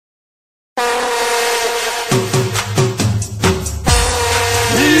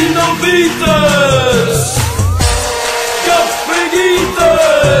Pieters, Cafegieters.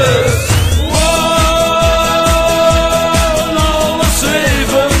 Wow, alle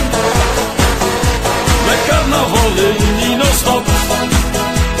 7, met carnaval in Nino-stad,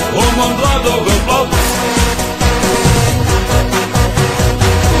 om een draad op een blad.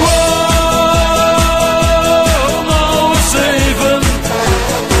 Wow, alle 7,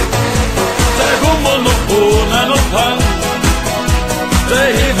 zij gommel op boon en op hen.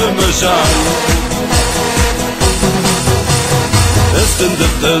 Zij hebben me zijn. Is in de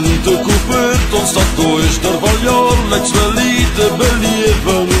tent de koepert ons dat ooster van jaarlijks wel te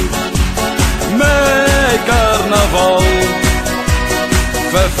beleven. Met carnaval,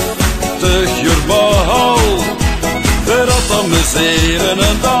 50 jaar behal. Voor dat amuseren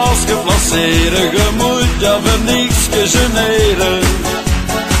en das geplaceren, je moet ja voor niks generen.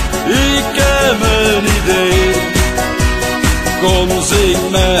 Ik heb een idee. Kom, zing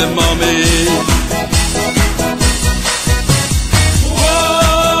met me mee. Wow,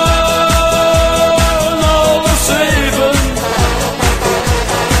 alle 7,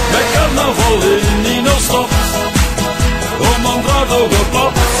 met carnaval in Nino-stad, om een draad op een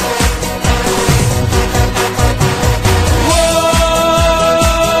pad. Wow,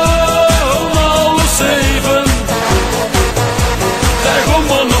 alle 7, zij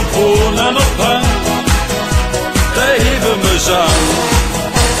gommel op boon en op hen. Zij hebben me zijn.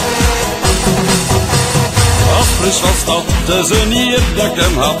 Als Prinsj van stad is een hier dat ik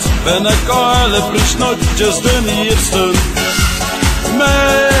hem had, ben ik alle Prinsj Notjes de eerste.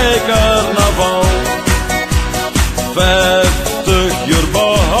 Met carnaval, 50 jaar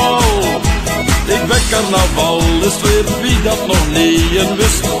behal. Ik ben carnaval, is weer wie dat nog niet en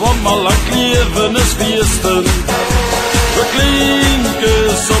wist, want mijn lang leven is feesten. We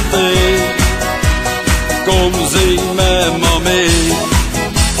klinken santé. Kom, zing met me mee.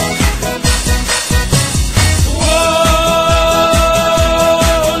 Wow,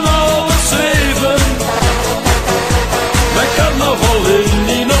 alle 7, met carnaval in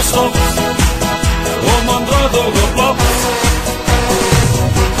Nino-stad, om een draad op een blad.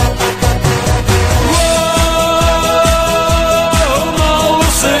 Wow, alle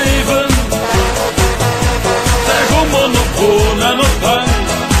 7, zij gommel op boon en op hen.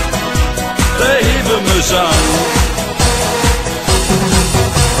 Zij hebben me zijn.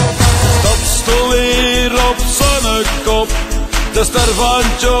 Dat stond weer op zijn kop, de ster van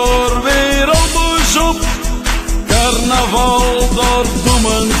het jaar weer op op. Carnaval, daar doen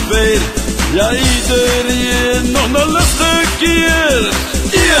we weer, ja iedereen nog een lustig keer.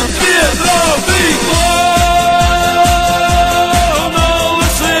 1, 2, 3, 4, wow, alle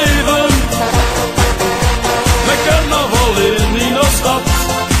 7, met carnaval in Nino-stad,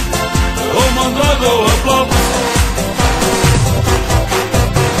 om een draad op een blad.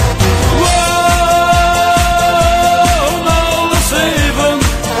 Wow, alle 7,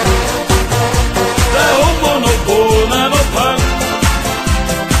 zij hommelen op boon en op hen.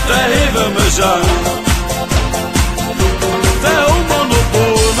 Zij hebben me zijn. Zij hommelen op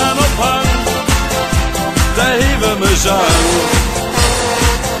boon en op hen. Zij hebben me zijn.